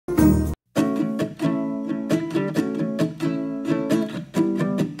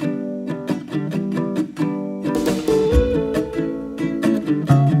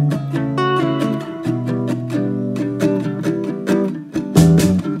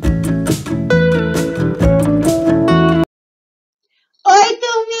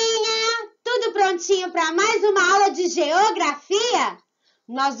Geografia,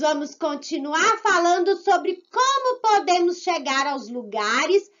 nós vamos continuar falando sobre como podemos chegar aos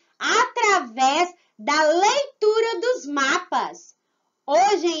lugares através da leitura dos mapas.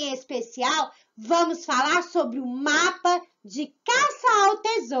 Hoje, em especial, vamos falar sobre o mapa de caça ao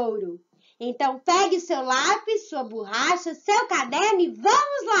tesouro. Então, pegue seu lápis, sua borracha, seu caderno e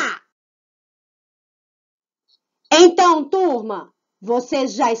vamos lá! Então, turma,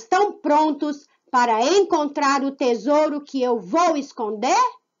 vocês já estão prontos para encontrar o tesouro que eu vou esconder?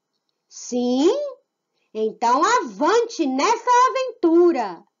 Sim? Então avante nessa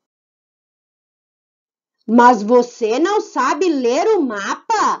aventura! Mas você não sabe ler o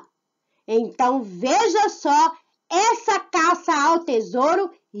mapa? Então veja só essa caça ao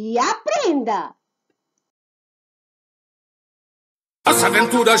tesouro e aprenda! Essa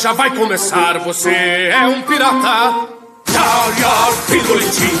aventura já vai começar, você é um pirata. Yar, yar,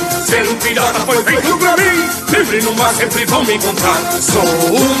 pindolitim, ser um pirata foi feito pra mim. Livre no mar sempre vão me encontrar. Sou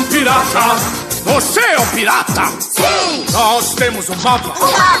um pirata, você é um pirata. Sim! Nós temos um mapa.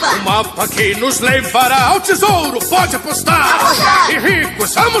 Um mapa que nos levará ao tesouro, pode apostar. E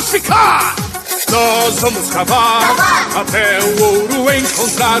ricos vamos ficar. Nós vamos cavar até o ouro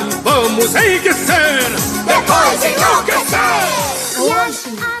encontrar. Vamos enriquecer, depois enlouquecer. Hoje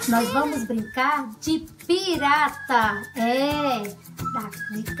nós vamos brincar de pirata,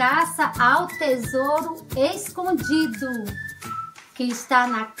 de caça ao tesouro escondido, que está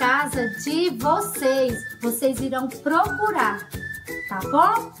na casa de vocês. Vocês irão procurar, tá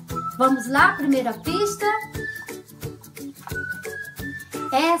bom? Vamos lá, primeira pista.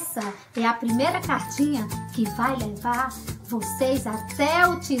 Essa é a primeira cartinha que vai levar vocês até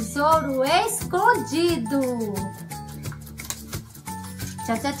o tesouro escondido.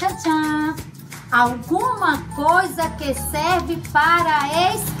 Tchá, tchá, tchá, tchá. Alguma coisa que serve para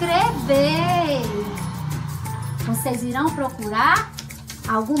escrever. Vocês irão procurar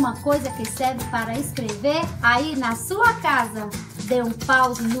alguma coisa que serve para escrever aí na sua casa. Dê um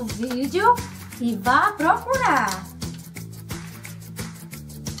pause no vídeo e vá procurar.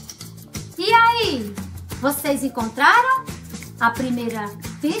 E aí, vocês encontraram a primeira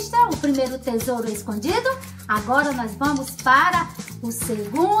pista, o primeiro tesouro escondido? Agora nós vamos para o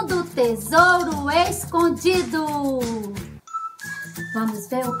segundo tesouro escondido. Vamos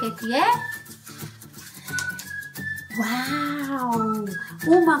ver o que é? Uau!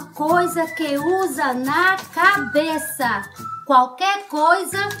 Uma coisa que usa na cabeça. Qualquer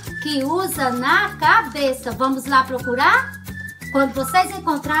coisa que usa na cabeça. Vamos lá procurar? Quando vocês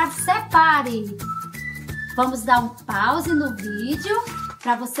encontrarem, separe. Vamos dar um pause no vídeo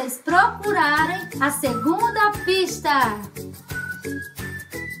para vocês procurarem a segunda pista.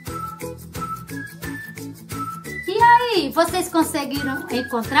 E aí, vocês conseguiram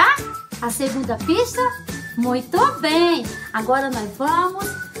encontrar a segunda pista? Muito bem! Agora nós vamos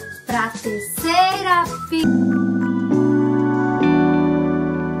para a terceira pista.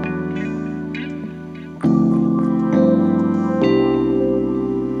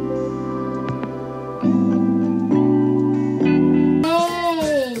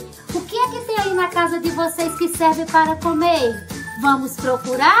 De vocês que serve para comer. Vamos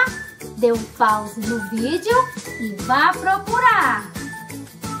procurar? Dê um pause no vídeo e vá procurar.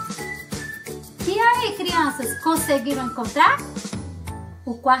 E aí, crianças, conseguiram encontrar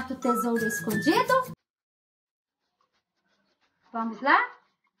o quarto tesouro escondido? Vamos lá?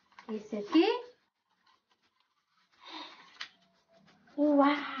 Esse aqui.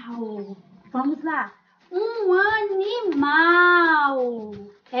 Uau! Vamos lá. Um animal.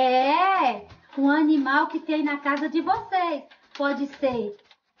 Um animal que tem na casa de vocês. Pode ser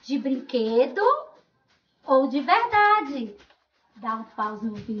de brinquedo ou de verdade. Dá um pause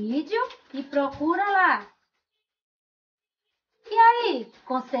no vídeo e procura lá. E aí,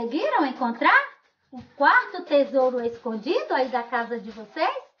 conseguiram encontrar o quarto tesouro escondido aí da casa de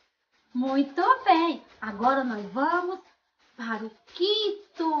vocês? Muito bem! Agora nós vamos para o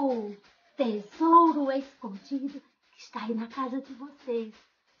quinto tesouro escondido que está aí na casa de vocês.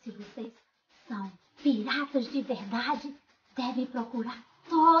 Se vocês são piratas de verdade, devem procurar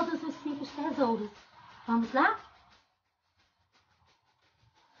todos os 5 tesouros. Vamos lá?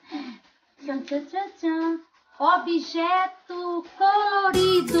 Tchan, tchan, tchan, tchan. Objeto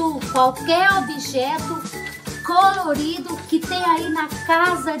colorido. Qualquer objeto colorido que tem aí na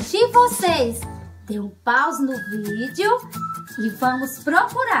casa de vocês. Dê um pause no vídeo e vamos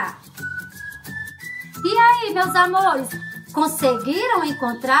procurar. E aí, meus amores? Conseguiram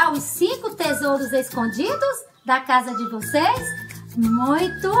encontrar os 5 tesouros escondidos da casa de vocês?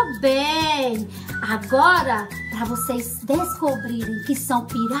 Muito bem! Agora, para vocês descobrirem que são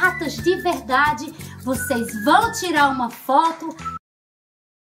piratas de verdade, vocês vão tirar uma foto.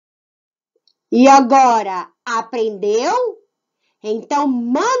 E agora, aprendeu? Então,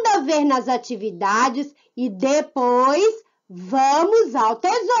 manda ver nas atividades e depois vamos ao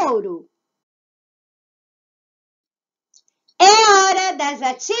tesouro. É hora das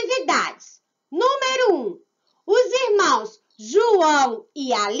atividades. Número 1. Os irmãos João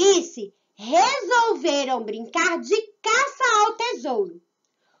e Alice resolveram brincar de caça ao tesouro.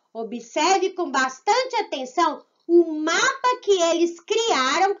 Observe com bastante atenção o mapa que eles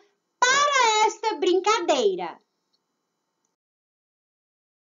criaram para esta brincadeira.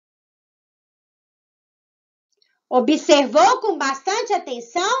 Observou com bastante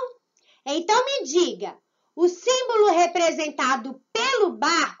atenção? Então me diga, o símbolo representado pelo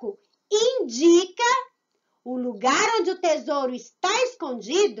barco indica o lugar onde o tesouro está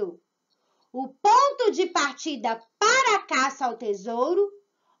escondido? O ponto de partida para a caça ao tesouro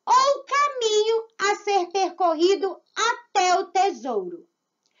ou o caminho a ser percorrido até o tesouro?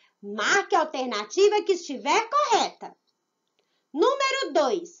 Marque a alternativa que estiver correta. Número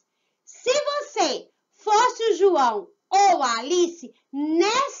 2. Se você fosse o João ou a Alice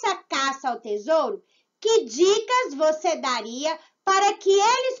nessa caça ao tesouro, que dicas você daria para que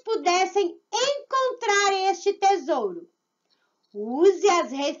eles pudessem encontrar este tesouro? Use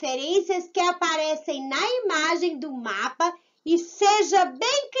as referências que aparecem na imagem do mapa e seja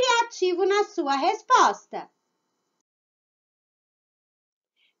bem criativo na sua resposta.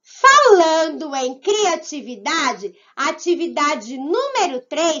 Falando em criatividade, a atividade número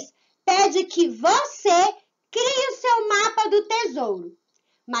 3 pede que você crie o seu mapa do tesouro.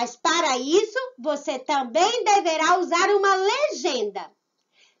 Mas para isso, você também deverá usar uma legenda.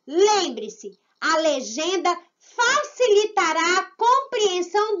 Lembre-se, a legenda facilitará a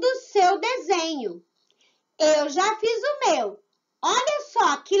compreensão do seu desenho. Eu já fiz o meu. Olha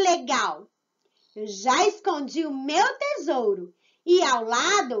só que legal! Eu já escondi o meu tesouro e ao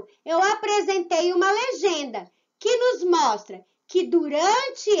lado eu apresentei uma legenda que nos mostra que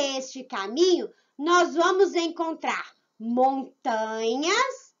durante este caminho nós vamos encontrar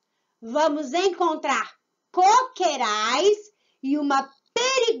montanhas, vamos encontrar coqueirais e uma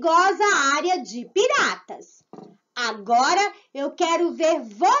perigosa área de piratas. Agora eu quero ver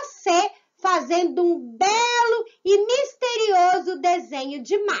você fazendo um belo e misterioso desenho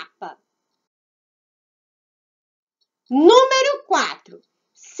de mapa. Número 4.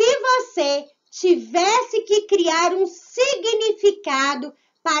 Se você tivesse que criar um significado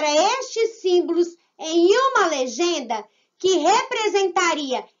para estes símbolos em uma legenda que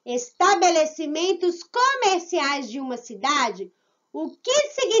representaria estabelecimentos comerciais de uma cidade, o que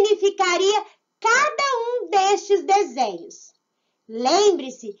significaria cada um destes desenhos?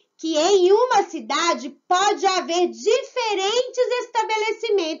 Lembre-se que em uma cidade pode haver diferentes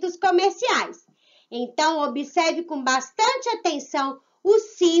estabelecimentos comerciais. Então, observe com bastante atenção o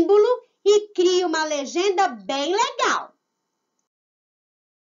símbolo e crie uma legenda bem legal.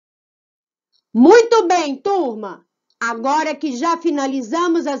 Muito bem, turma! Agora que já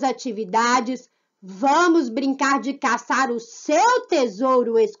finalizamos as atividades, vamos brincar de caçar o seu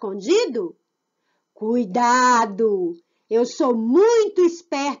tesouro escondido? Cuidado! Eu sou muito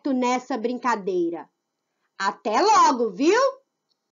esperto nessa brincadeira. Até logo, viu?